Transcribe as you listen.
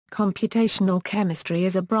Computational chemistry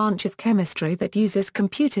is a branch of chemistry that uses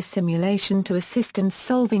computer simulation to assist in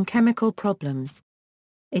solving chemical problems.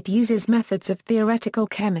 It uses methods of theoretical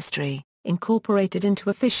chemistry, incorporated into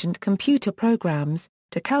efficient computer programs,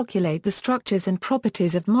 to calculate the structures and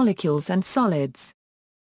properties of molecules and solids.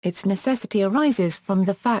 Its necessity arises from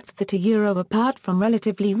the fact that apart from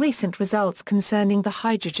relatively recent results concerning the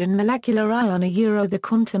hydrogen molecular ion the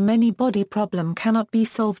quantum many-body problem cannot be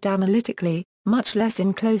solved analytically, much less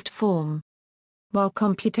in closed form. While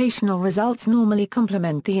computational results normally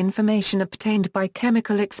complement the information obtained by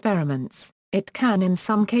chemical experiments, it can in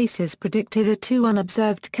some cases predict hitherto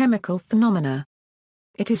unobserved chemical phenomena.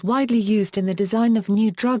 It is widely used in the design of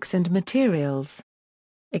new drugs and materials.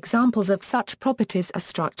 Examples of such properties are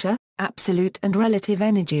structure, absolute and relative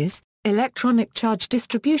energies, electronic charge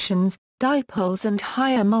distributions, dipoles and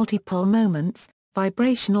higher multipole moments,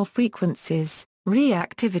 vibrational frequencies,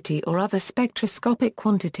 reactivity or other spectroscopic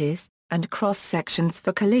quantities, and cross-sections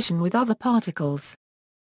for collision with other particles.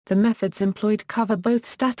 The methods employed cover both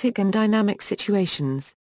static and dynamic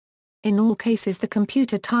situations. In all cases the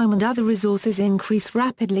computer time and other resources increase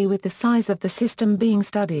rapidly with the size of the system being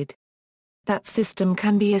studied. That system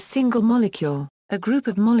can be a single molecule, a group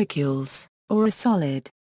of molecules, or a solid.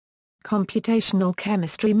 Computational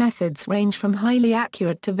chemistry methods range from highly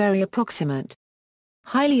accurate to very approximate.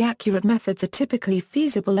 Highly accurate methods are typically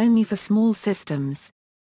feasible only for small systems.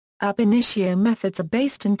 Ab initio methods are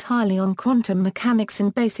based entirely on quantum mechanics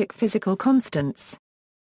and basic physical constants.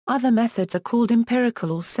 Other methods are called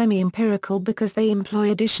empirical or semi-empirical because they employ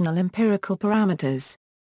additional empirical parameters.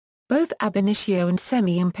 Both ab initio and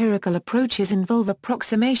semi-empirical approaches involve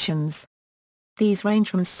approximations. These range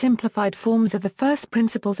from simplified forms of the first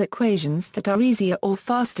principles equations that are easier or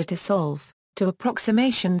faster to solve, to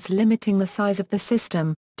approximations limiting the size of the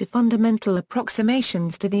system, to fundamental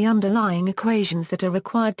approximations to the underlying equations that are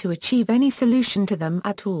required to achieve any solution to them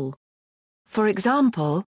at all. For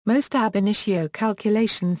example, most ab initio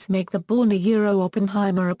calculations make the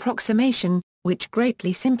Born-Oppenheimer approximation, which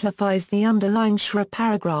greatly simplifies the underlying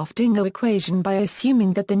Schrödinger equation by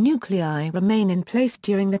assuming that the nuclei remain in place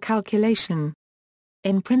during the calculation.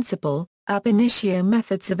 In principle, ab initio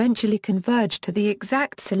methods eventually converge to the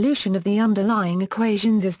exact solution of the underlying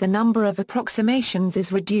equations as the number of approximations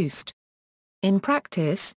is reduced. In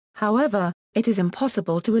practice, however, it is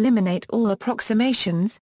impossible to eliminate all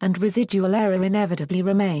approximations, and residual error inevitably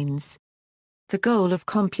remains. The goal of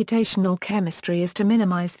computational chemistry is to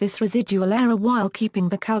minimize this residual error while keeping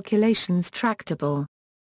the calculations tractable.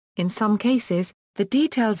 In some cases, the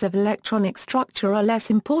details of electronic structure are less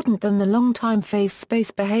important than the long-time phase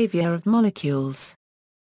space behavior of molecules.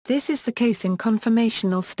 This is the case in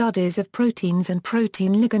conformational studies of proteins and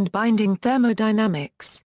protein ligand binding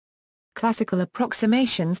thermodynamics. Classical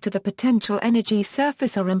approximations to the potential energy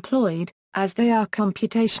surface are employed, as they are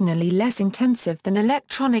computationally less intensive than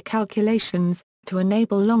electronic calculations, to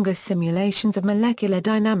enable longer simulations of molecular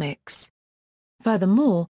dynamics.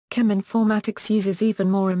 Furthermore, cheminformatics uses even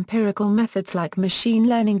more empirical methods like machine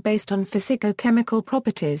learning based on physicochemical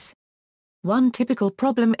properties. One typical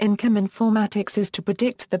problem in cheminformatics is to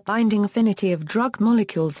predict the binding affinity of drug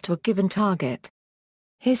molecules to a given target.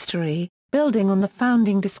 History. Building on the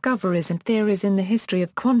founding discoveries and theories in the history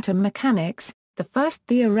of quantum mechanics, the first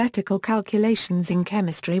theoretical calculations in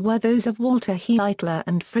chemistry were those of Walter Heitler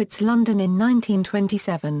and Fritz London in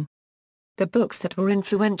 1927. The books that were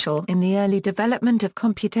influential in the early development of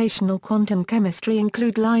computational quantum chemistry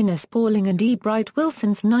include Linus Pauling and E. Bright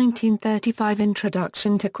Wilson's 1935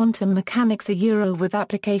 Introduction to Quantum Mechanics with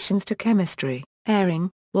Applications to Chemistry, Airing,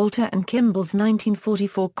 Walter and Kimball's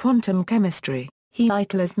 1944 Quantum Chemistry,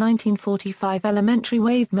 Heitler's 1945 Elementary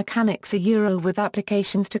Wave Mechanics with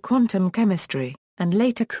Applications to Quantum Chemistry, and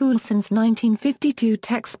later Coulson's 1952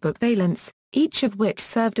 textbook Valence, each of which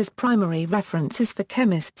served as primary references for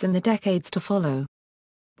chemists in the decades to follow.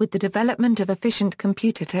 With the development of efficient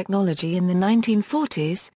computer technology in the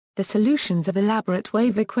 1940s, the solutions of elaborate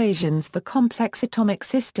wave equations for complex atomic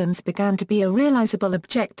systems began to be a realizable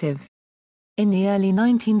objective. In the early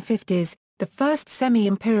 1950s, the first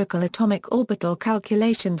semi-empirical atomic orbital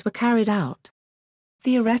calculations were carried out.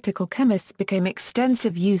 Theoretical chemists became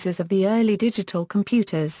extensive users of the early digital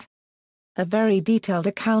computers. A very detailed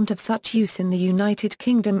account of such use in the United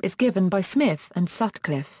Kingdom is given by Smith and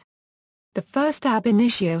Sutcliffe. The first ab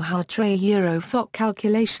initio Hartree-Fock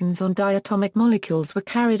calculations on diatomic molecules were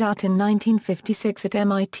carried out in 1956 at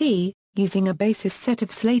MIT, using a basis set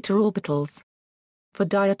of Slater orbitals. For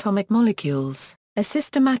diatomic molecules, a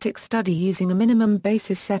systematic study using a minimum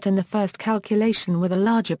basis set and the first calculation with a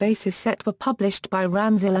larger basis set were published by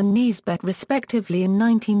Ranzel and Nisbet respectively in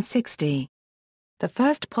 1960. The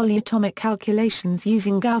first polyatomic calculations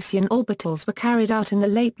using Gaussian orbitals were carried out in the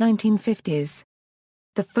late 1950s.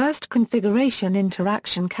 The first configuration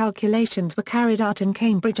interaction calculations were carried out in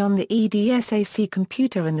Cambridge on the EDSAC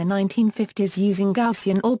computer in the 1950s using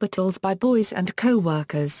Gaussian orbitals by Boys and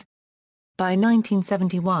co-workers. By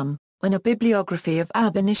 1971, when a bibliography of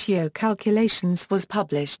ab initio calculations was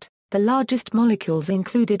published, the largest molecules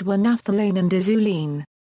included were naphthalene and azulene.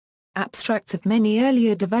 Abstracts of many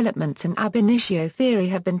earlier developments in ab initio theory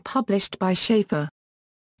have been published by Schaefer.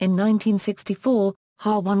 In 1964,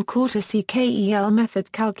 Ha-1/4-CKEL method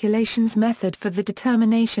calculations method for the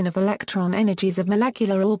determination of electron energies of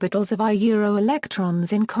molecular orbitals of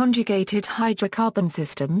I-electrons in conjugated hydrocarbon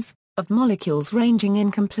systems, of molecules ranging in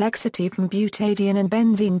complexity from butadiene and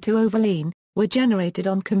benzene to overlene, were generated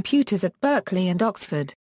on computers at Berkeley and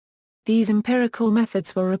Oxford. These empirical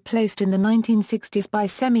methods were replaced in the 1960s by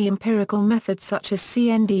semi-empirical methods such as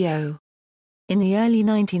CNDO. In the early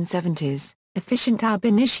 1970s, efficient ab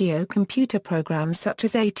initio computer programs such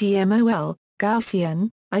as ATMOL, Gaussian,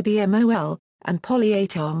 IBMOL, and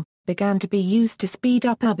polyatom began to be used to speed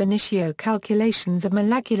up ab initio calculations of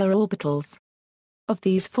molecular orbitals. Of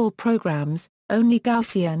these four programs, only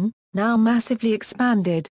Gaussian, now massively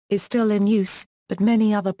expanded, is still in use, but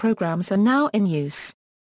many other programs are now in use.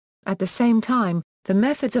 At the same time, the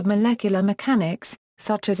methods of molecular mechanics,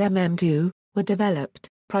 such as MM2, were developed,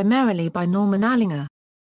 primarily by Norman Allinger.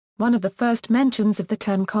 One of the first mentions of the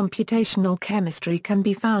term computational chemistry can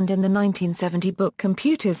be found in the 1970 book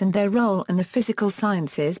Computers and Their Role in the Physical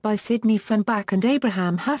Sciences by Sidney Fernbach and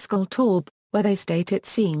Abraham Haskell Taub, where they state it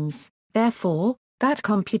seems, therefore, that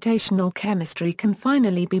computational chemistry can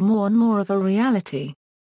finally be more and more of a reality.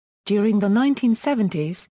 During the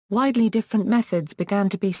 1970s, widely different methods began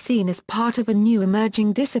to be seen as part of a new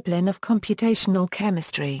emerging discipline of computational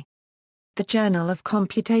chemistry. The Journal of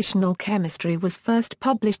Computational Chemistry was first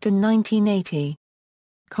published in 1980.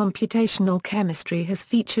 Computational chemistry has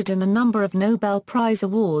featured in a number of Nobel Prize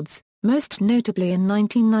awards, most notably in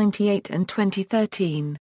 1998 and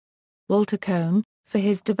 2013. Walter Kohn, for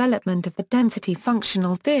his development of the density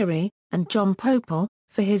functional theory, and John Popel,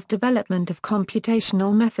 for his development of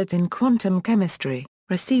computational methods in quantum chemistry,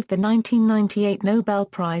 received the 1998 Nobel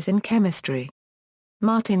Prize in Chemistry.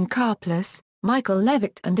 Martin Karplus, Michael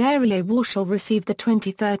Levitt and Arieh Warshel received the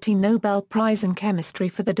 2013 Nobel Prize in Chemistry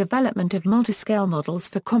for the development of multiscale models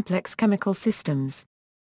for complex chemical systems.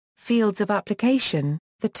 Fields of application.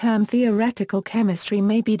 The term theoretical chemistry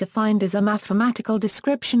may be defined as a mathematical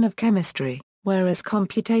description of chemistry, whereas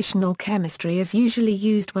computational chemistry is usually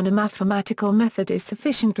used when a mathematical method is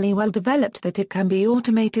sufficiently well developed that it can be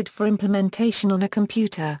automated for implementation on a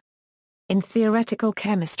computer. In theoretical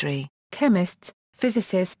chemistry, chemists,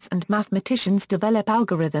 physicists and mathematicians develop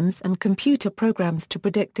algorithms and computer programs to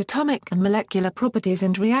predict atomic and molecular properties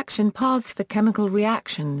and reaction paths for chemical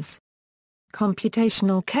reactions.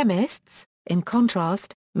 Computational chemists, in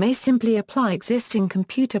contrast, may simply apply existing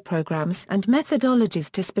computer programs and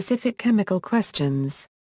methodologies to specific chemical questions.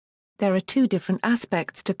 There are two different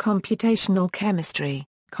aspects to computational chemistry.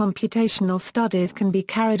 Computational studies can be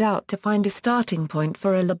carried out to find a starting point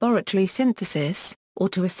for a laboratory synthesis, or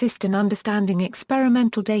to assist in understanding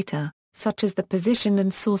experimental data, such as the position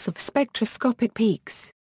and source of spectroscopic peaks.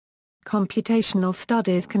 Computational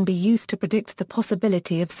studies can be used to predict the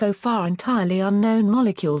possibility of so far entirely unknown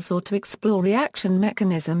molecules or to explore reaction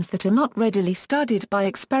mechanisms that are not readily studied by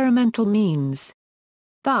experimental means.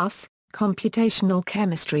 Thus, computational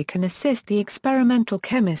chemistry can assist the experimental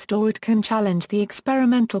chemist or it can challenge the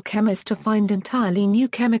experimental chemist to find entirely new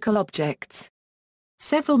chemical objects.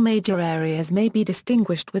 Several major areas may be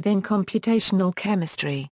distinguished within computational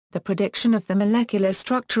chemistry: the prediction of the molecular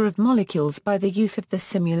structure of molecules by the use of the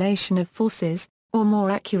simulation of forces, or more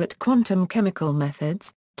accurate quantum chemical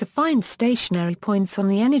methods, to find stationary points on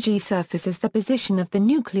the energy surface as the position of the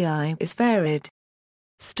nuclei is varied.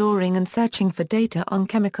 Storing and searching for data on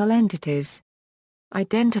chemical entities.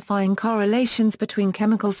 Identifying correlations between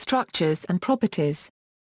chemical structures and properties.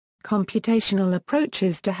 Computational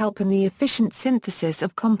approaches to help in the efficient synthesis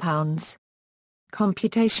of compounds.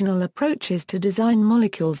 Computational approaches to design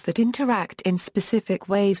molecules that interact in specific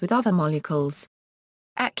ways with other molecules.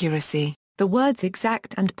 Accuracy. The words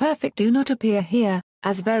exact and perfect do not appear here,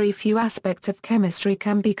 as very few aspects of chemistry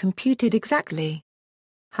can be computed exactly.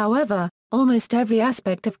 However, almost every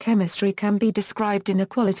aspect of chemistry can be described in a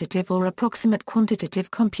qualitative or approximate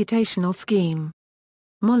quantitative computational scheme.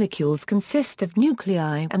 Molecules consist of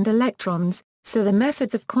nuclei and electrons, so the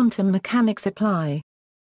methods of quantum mechanics apply.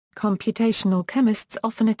 Computational chemists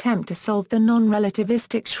often attempt to solve the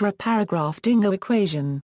non-relativistic Schrödinger-Dingo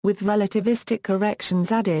equation, with relativistic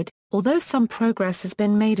corrections added, although some progress has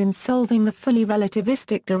been made in solving the fully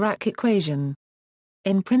relativistic Dirac equation.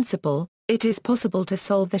 In principle, it is possible to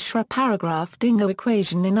solve the Schrödinger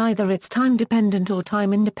equation in either its time-dependent or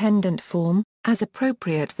time-independent form, as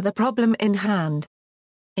appropriate for the problem in hand.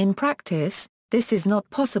 In practice, this is not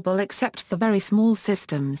possible except for very small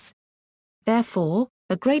systems. Therefore,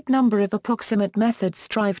 a great number of approximate methods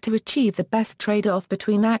strive to achieve the best trade-off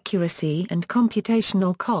between accuracy and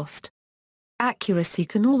computational cost. Accuracy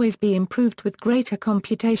can always be improved with greater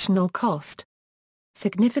computational cost.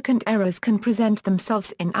 Significant errors can present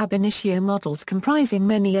themselves in ab initio models comprising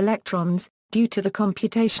many electrons, due to the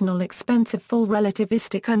computational expense of full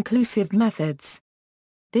relativistic inclusive methods.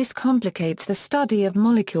 This complicates the study of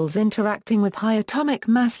molecules interacting with high atomic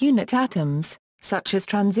mass unit atoms, such as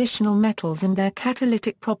transitional metals and their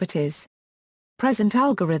catalytic properties. Present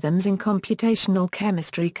algorithms in computational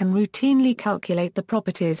chemistry can routinely calculate the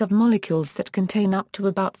properties of molecules that contain up to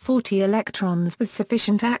about 40 electrons with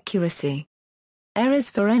sufficient accuracy. Errors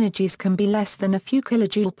for energies can be less than a few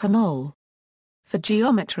kilojoule per mole. For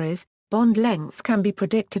geometries, bond lengths can be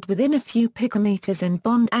predicted within a few picometers and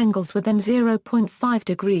bond angles within 0.5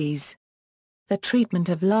 degrees. The treatment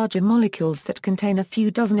of larger molecules that contain a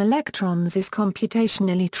few dozen electrons is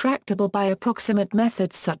computationally tractable by approximate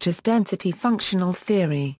methods such as density functional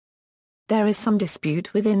theory. There is some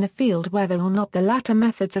dispute within the field whether or not the latter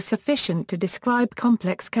methods are sufficient to describe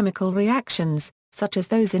complex chemical reactions, such as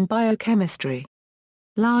those in biochemistry.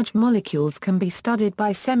 Large molecules can be studied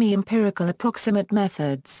by semi-empirical approximate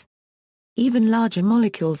methods. Even larger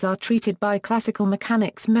molecules are treated by classical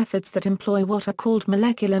mechanics methods that employ what are called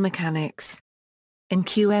molecular mechanics. In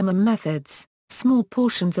QMM methods, small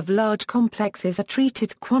portions of large complexes are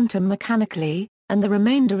treated quantum mechanically, and the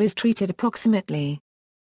remainder is treated approximately.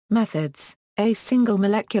 Methods: a single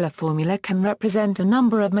molecular formula can represent a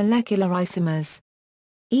number of molecular isomers.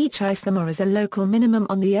 Each isomer is a local minimum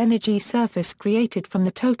on the energy surface created from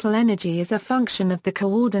the total energy as a function of the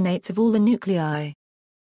coordinates of all the nuclei.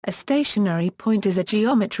 A stationary point is a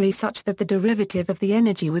geometry such that the derivative of the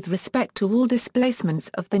energy with respect to all displacements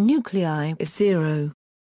of the nuclei is zero.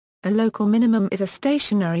 A local minimum is a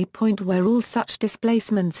stationary point where all such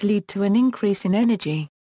displacements lead to an increase in energy.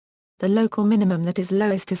 The local minimum that is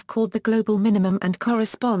lowest is called the global minimum and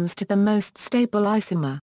corresponds to the most stable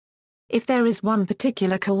isomer. If there is one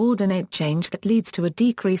particular coordinate change that leads to a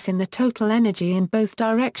decrease in the total energy in both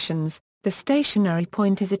directions, the stationary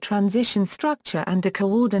point is a transition structure and a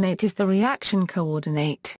coordinate is the reaction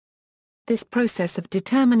coordinate. This process of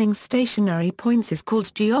determining stationary points is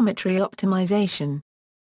called geometry optimization.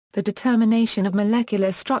 The determination of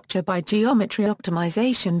molecular structure by geometry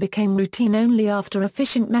optimization became routine only after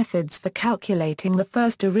efficient methods for calculating the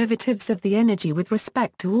first derivatives of the energy with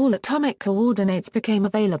respect to all atomic coordinates became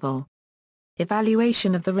available.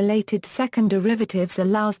 Evaluation of the related second derivatives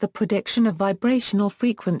allows the prediction of vibrational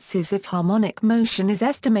frequencies if harmonic motion is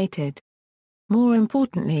estimated. More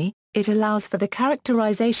importantly, it allows for the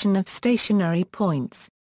characterization of stationary points.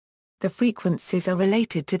 The frequencies are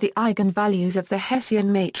related to the eigenvalues of the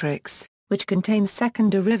Hessian matrix, which contains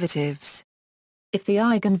second derivatives. If the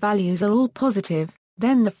eigenvalues are all positive,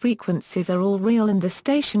 then the frequencies are all real and the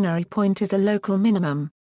stationary point is a local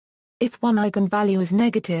minimum. If one eigenvalue is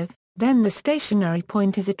negative, then the stationary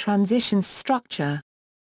point is a transition structure.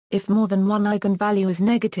 If more than one eigenvalue is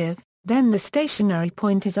negative, then the stationary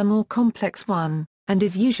point is a more complex one, and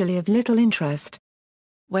is usually of little interest.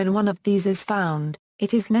 When one of these is found,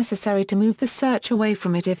 it is necessary to move the search away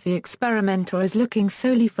from it if the experimenter is looking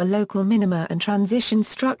solely for local minima and transition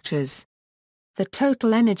structures. The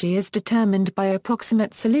total energy is determined by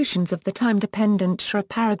approximate solutions of the time-dependent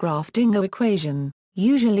Schrödinger equation,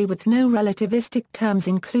 usually with no relativistic terms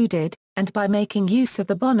included, and by making use of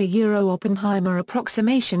the Bohr-Oppenheimer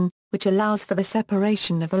approximation, which allows for the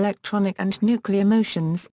separation of electronic and nuclear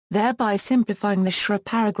motions, thereby simplifying the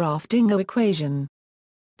Schrödinger equation.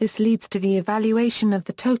 This leads to the evaluation of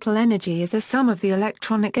the total energy as a sum of the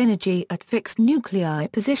electronic energy at fixed nuclei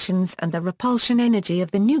positions and the repulsion energy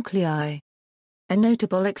of the nuclei. A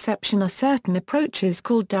notable exception are certain approaches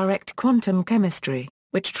called direct quantum chemistry,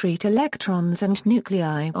 which treat electrons and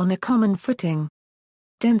nuclei on a common footing.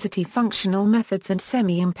 Density functional methods and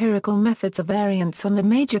semi-empirical methods are variants on the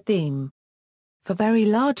major theme. For very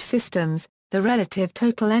large systems, the relative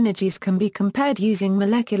total energies can be compared using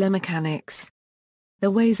molecular mechanics.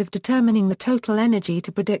 The ways of determining the total energy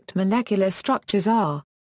to predict molecular structures are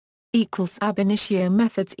ab initio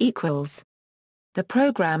methods . The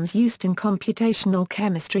programs used in computational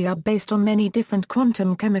chemistry are based on many different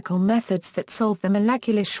quantum chemical methods that solve the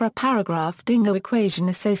molecular Schrödinger equation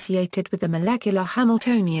associated with the molecular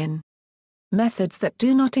Hamiltonian. Methods that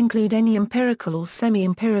do not include any empirical or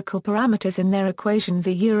semi-empirical parameters in their equations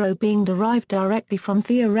are being derived directly from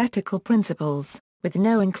theoretical principles, with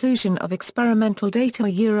no inclusion of experimental data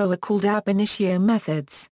are called ab initio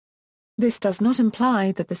methods. This does not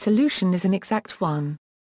imply that the solution is an exact one.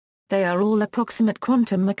 They are all approximate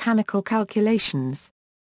quantum mechanical calculations.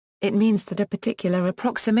 It means that a particular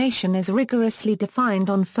approximation is rigorously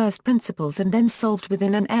defined on first principles and then solved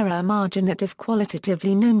within an error margin that is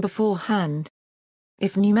qualitatively known beforehand.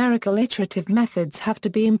 If numerical iterative methods have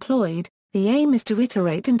to be employed, the aim is to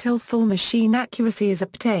iterate until full machine accuracy is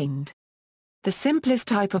obtained. The simplest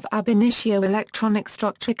type of ab initio electronic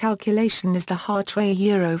structure calculation is the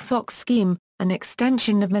Hartree-Fock scheme, an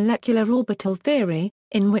extension of molecular orbital theory,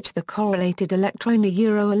 in which the correlated electron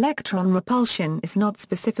repulsion is not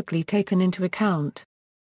specifically taken into account.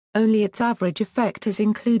 Only its average effect is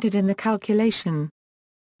included in the calculation.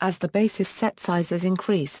 As the basis set size is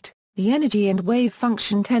increased, the energy and wave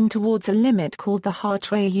function tend towards a limit called the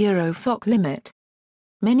Hartree-Fock limit.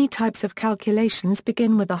 Many types of calculations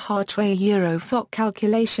begin with a Hartree-Fock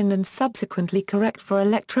calculation and subsequently correct for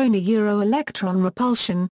electron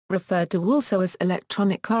repulsion, referred to also as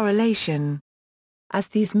electronic correlation. As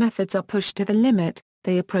these methods are pushed to the limit,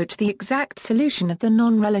 they approach the exact solution of the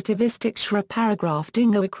non-relativistic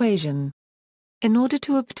Schur-paragraph-Dingo equation. In order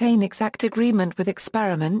to obtain exact agreement with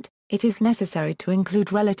experiment, it is necessary to include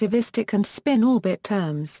relativistic and spin-orbit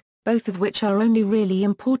terms, both of which are only really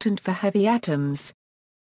important for heavy atoms.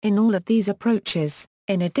 In all of these approaches,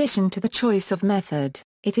 in addition to the choice of method,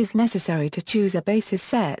 it is necessary to choose a basis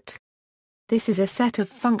set. This is a set of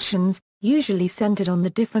functions, usually centered on the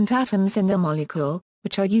different atoms in the molecule,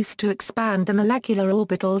 which are used to expand the molecular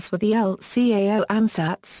orbitals with the LCAO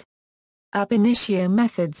ansatz. Ab initio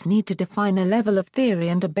methods need to define a level of theory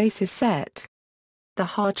and a basis set. The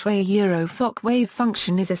Hartree-Fock wave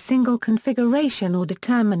function is a single configuration or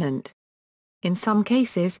determinant. In some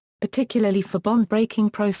cases, particularly for bond-breaking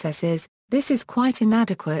processes, this is quite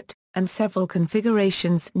inadequate, and several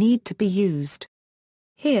configurations need to be used.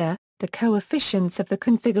 Here, the coefficients of the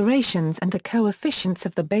configurations and the coefficients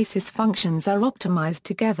of the basis functions are optimized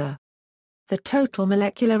together. The total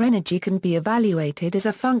molecular energy can be evaluated as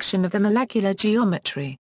a function of the molecular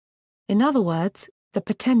geometry. In other words, the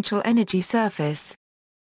potential energy surface.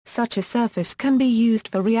 Such a surface can be used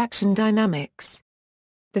for reaction dynamics.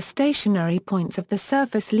 The stationary points of the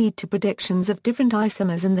surface lead to predictions of different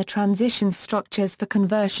isomers and the transition structures for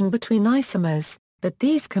conversion between isomers, but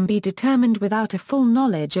these can be determined without a full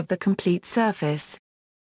knowledge of the complete surface.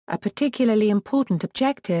 A particularly important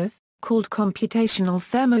objective, called computational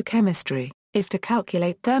thermochemistry, is to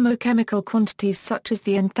calculate thermochemical quantities such as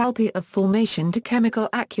the enthalpy of formation to chemical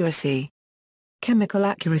accuracy. Chemical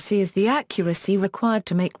accuracy is the accuracy required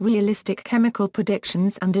to make realistic chemical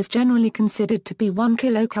predictions and is generally considered to be 1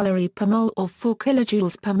 kilocalorie per mole or 4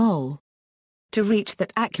 kilojoules per mole. To reach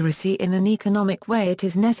that accuracy in an economic way, it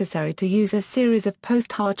is necessary to use a series of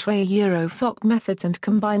post-Hartree-Fock methods and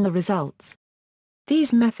combine the results.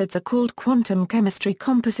 These methods are called quantum chemistry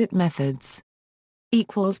composite methods.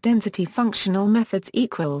 Density functional methods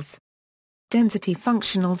Density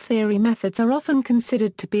functional theory methods are often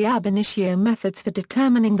considered to be ab initio methods for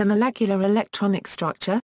determining the molecular electronic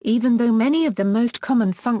structure, even though many of the most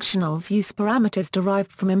common functionals use parameters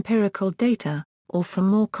derived from empirical data, or from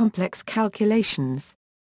more complex calculations.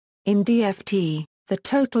 In DFT, the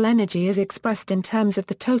total energy is expressed in terms of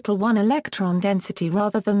the total one-electron density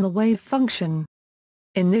rather than the wave function.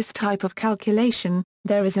 In this type of calculation,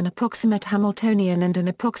 there is an approximate Hamiltonian and an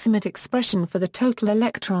approximate expression for the total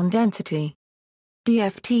electron density.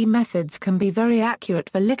 DFT methods can be very accurate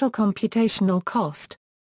for little computational cost.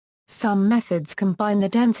 Some methods combine the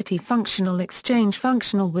density functional exchange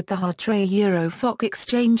functional with the Hartree-Fock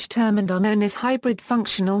exchange term and are known as hybrid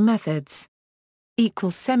functional methods.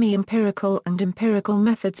 Semi-empirical and empirical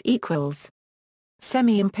methods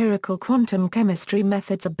Semi-empirical quantum chemistry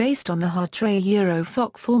methods are based on the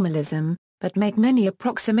Hartree-Fock formalism, but make many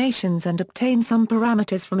approximations and obtain some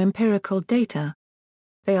parameters from empirical data.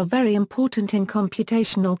 They are very important in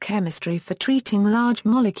computational chemistry for treating large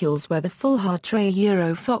molecules where the full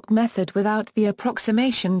Hartree-Fock method without the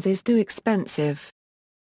approximations is too expensive.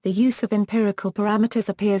 The use of empirical parameters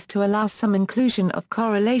appears to allow some inclusion of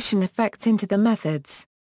correlation effects into the methods.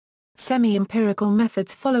 Semi-empirical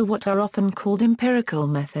methods follow what are often called empirical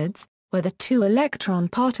methods, where the two-electron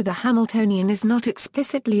part of the Hamiltonian is not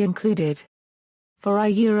explicitly included. For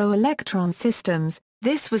electron systems,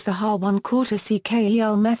 this was the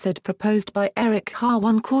Ha1/4 method proposed by Eric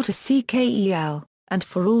Ha1/4 and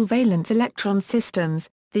for all valence electron systems,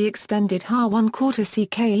 the extended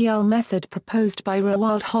Ha1/4 method proposed by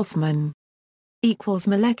Roald Hoffmann. equals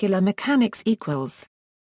molecular mechanics equals.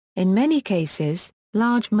 In many cases,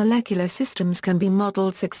 large molecular systems can be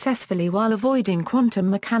modeled successfully while avoiding quantum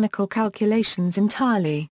mechanical calculations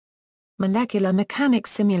entirely. Molecular mechanics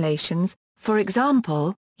simulations, for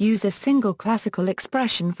example, use a single classical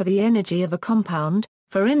expression for the energy of a compound,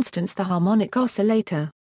 for instance the harmonic oscillator.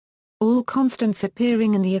 All constants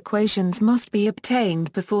appearing in the equations must be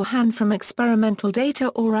obtained beforehand from experimental data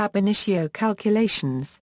or ab initio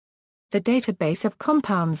calculations. The database of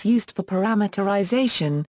compounds used for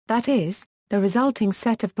parameterization, that is, the resulting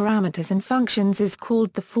set of parameters and functions is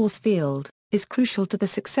called the force field, is crucial to the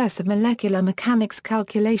success of molecular mechanics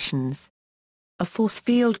calculations. A force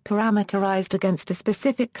field parameterized against a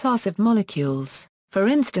specific class of molecules, for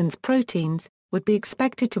instance proteins, would be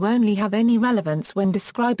expected to only have any relevance when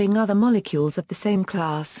describing other molecules of the same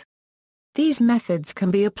class. These methods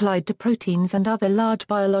can be applied to proteins and other large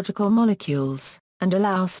biological molecules, and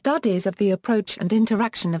allow studies of the approach and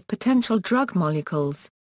interaction of potential drug molecules.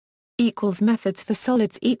 Methods for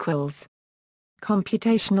solids equals.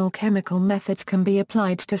 Computational chemical methods can be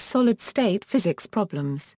applied to solid-state physics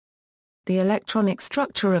problems. The electronic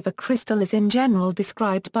structure of a crystal is in general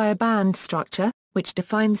described by a band structure, which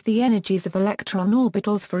defines the energies of electron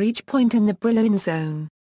orbitals for each point in the Brillouin zone.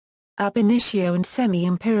 Ab initio and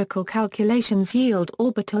semi-empirical calculations yield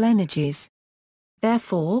orbital energies.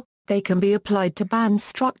 Therefore, they can be applied to band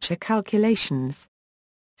structure calculations.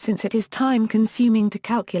 Since it is time-consuming to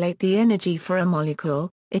calculate the energy for a molecule,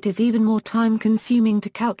 it is even more time-consuming to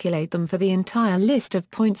calculate them for the entire list of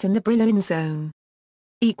points in the Brillouin zone.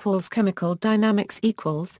 Chemical dynamics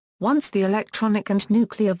equals. Once the electronic and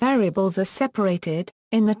nuclear variables are separated,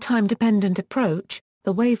 in the time-dependent approach,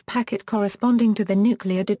 the wave packet corresponding to the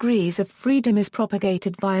nuclear degrees of freedom is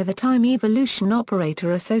propagated via the time evolution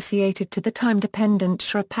operator associated to the time-dependent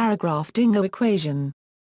Schrödinger equation.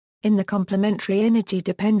 In the complementary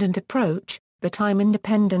energy-dependent approach, the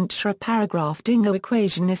time-independent Schrödinger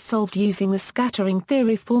equation is solved using the scattering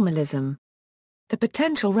theory formalism. The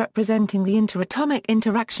potential representing the interatomic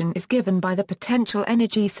interaction is given by the potential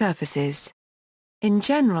energy surfaces. In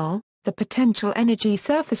general, the potential energy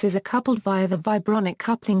surfaces are coupled via the vibronic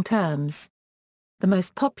coupling terms. The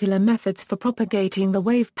most popular methods for propagating the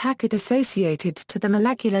wave packet associated to the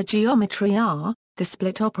molecular geometry are, the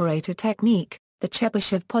split operator technique, the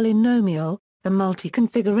Chebyshev polynomial, the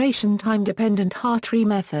multi-configuration time-dependent Hartree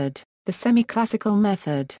method, the semi-classical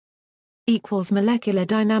method. Molecular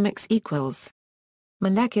dynamics equals.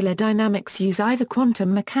 Molecular dynamics use either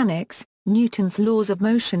quantum mechanics, Newton's laws of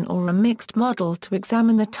motion or a mixed model to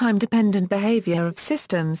examine the time-dependent behavior of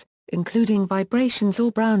systems, including vibrations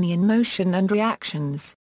or Brownian motion and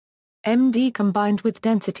reactions. MD combined with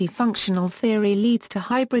density functional theory leads to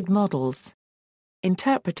hybrid models.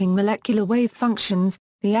 Interpreting molecular wave functions,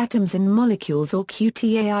 the atoms in molecules or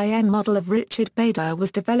QTAIM model of Richard Bader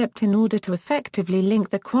was developed in order to effectively link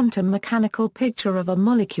the quantum mechanical picture of a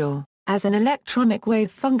molecule, as an electronic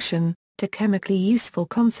wave function, to chemically useful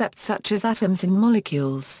concepts such as atoms in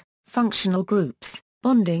molecules, functional groups,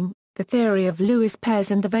 bonding, the theory of Lewis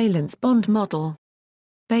pairs and the valence bond model.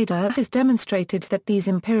 Bader has demonstrated that these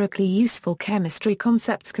empirically useful chemistry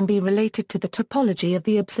concepts can be related to the topology of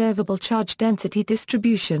the observable charge density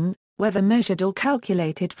distribution, whether measured or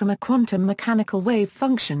calculated from a quantum mechanical wave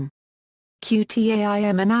function.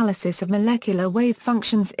 QTAIM analysis of molecular wave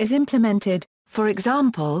functions is implemented, for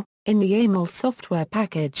example, in the AML software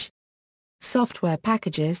package. Software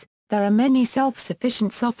packages. There are many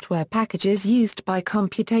self-sufficient software packages used by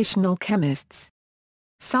computational chemists.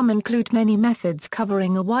 Some include many methods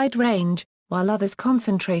covering a wide range, while others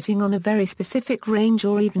concentrating on a very specific range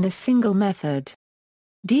or even a single method.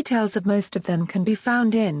 Details of most of them can be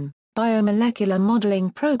found in biomolecular modeling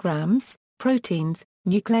programs, proteins,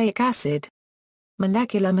 nucleic acid,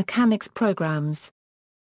 molecular mechanics programs,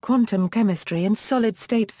 quantum chemistry and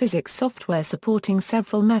solid-state physics software supporting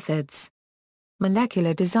several methods,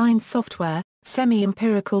 molecular design software,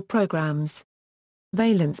 semi-empirical programs,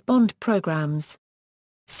 valence bond programs.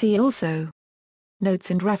 See also. Notes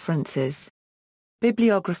and references.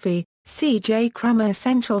 Bibliography, C. J. Cramer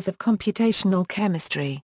Essentials of Computational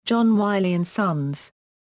Chemistry, John Wiley & Sons.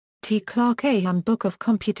 T. Clark A. Handbook of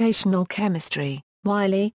Computational Chemistry,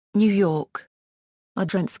 Wiley, New York.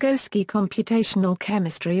 Odręczkowski Computational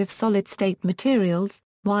Chemistry of Solid-State Materials,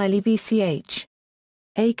 Wiley VCH.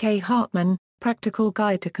 A. K. Hartman, Practical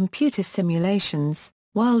Guide to Computer Simulations,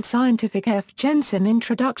 World Scientific. F. Jensen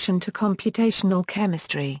Introduction to Computational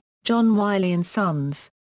Chemistry, John Wiley & Sons.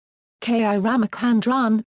 K. I.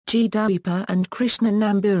 Ramachandran, G. Dawipur and Krishnan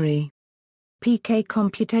Namburi. PK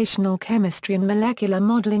Computational Chemistry and Molecular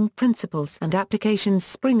Modeling Principles and Applications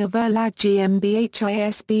Springer Verlag GmbH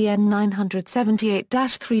ISBN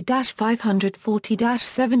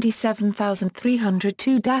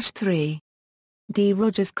 978-3-540-77302-3. D.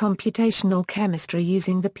 Rogers Computational Chemistry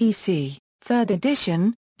Using the PC, 3rd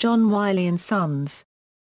edition, John Wiley & Sons.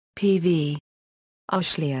 P.V.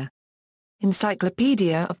 Auschlier.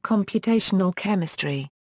 Encyclopedia of Computational Chemistry.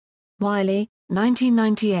 Wiley,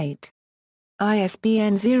 1998.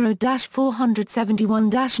 ISBN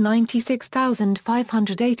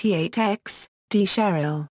 0-471-96588-X, D.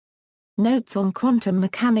 Sherrill. Notes on Quantum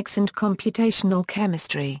Mechanics and Computational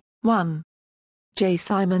Chemistry, 1. J.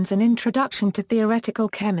 Simons An Introduction to Theoretical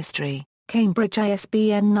Chemistry, Cambridge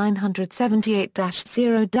ISBN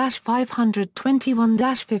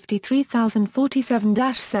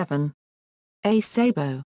 978-0-521-53047-7. A.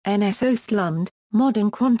 Sabo, N. S. Ostlund,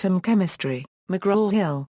 Modern Quantum Chemistry,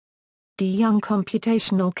 McGraw-Hill. D. Young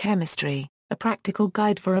Computational Chemistry, A Practical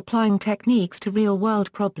Guide for Applying Techniques to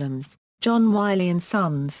Real-World Problems, John Wiley &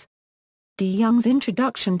 Sons. D. Young's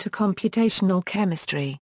Introduction to Computational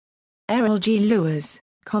Chemistry. Errol G. Lewis,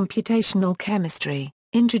 Computational Chemistry,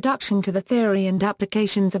 Introduction to the Theory and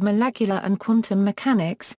Applications of Molecular and Quantum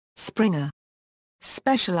Mechanics, Springer.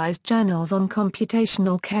 Specialized Journals on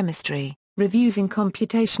Computational Chemistry, Reviews in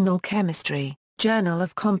Computational Chemistry, Journal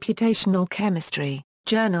of Computational Chemistry,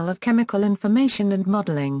 Journal of Chemical Information and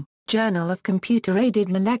Modeling, Journal of Computer-Aided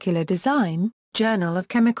Molecular Design, Journal of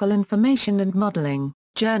Chemical Information and Modeling,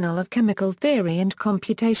 Journal of Chemical Theory and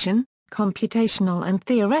Computation, Computational and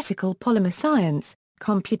Theoretical Polymer Science,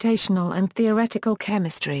 Computational and Theoretical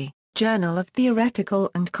Chemistry, Journal of Theoretical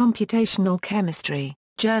and Computational Chemistry,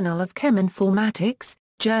 Journal of Cheminformatics,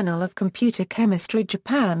 Journal of Computer Chemistry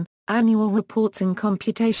Japan, Annual Reports in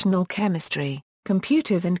Computational Chemistry,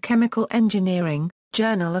 Computers and Chemical Engineering,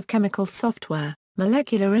 Journal of Chemical Software,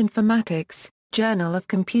 Molecular Informatics, Journal of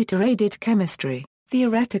Computer-Aided Chemistry,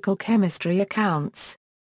 Theoretical Chemistry Accounts.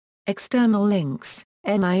 External links,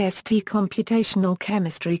 NIST Computational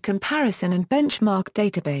Chemistry Comparison and Benchmark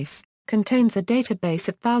Database, contains a database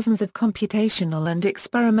of thousands of computational and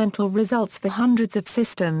experimental results for hundreds of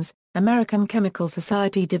systems, American Chemical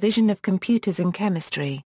Society Division of Computers and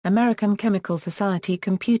Chemistry, American Chemical Society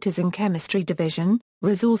Computers and Chemistry Division,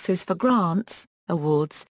 resources for grants,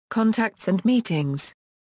 awards, contacts and meetings.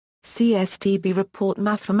 CSTB Report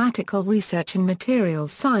Mathematical Research in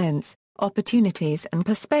Materials Science, Opportunities and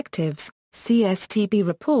Perspectives, CSTB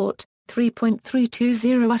Report, 3.320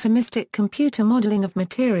 Atomistic Computer Modeling of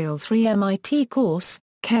Materials 3 MIT course,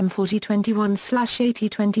 Chem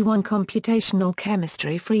 4021/8021 Computational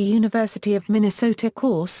Chemistry Free University of Minnesota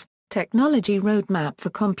course, Technology Roadmap for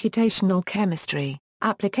Computational Chemistry,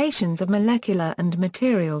 Applications of Molecular and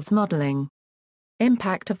Materials Modeling.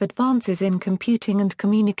 Impact of Advances in Computing and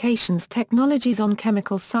Communications Technologies on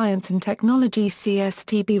Chemical Science and Technology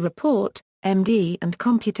CSTB Report, MD and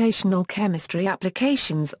Computational Chemistry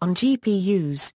Applications on GPUs,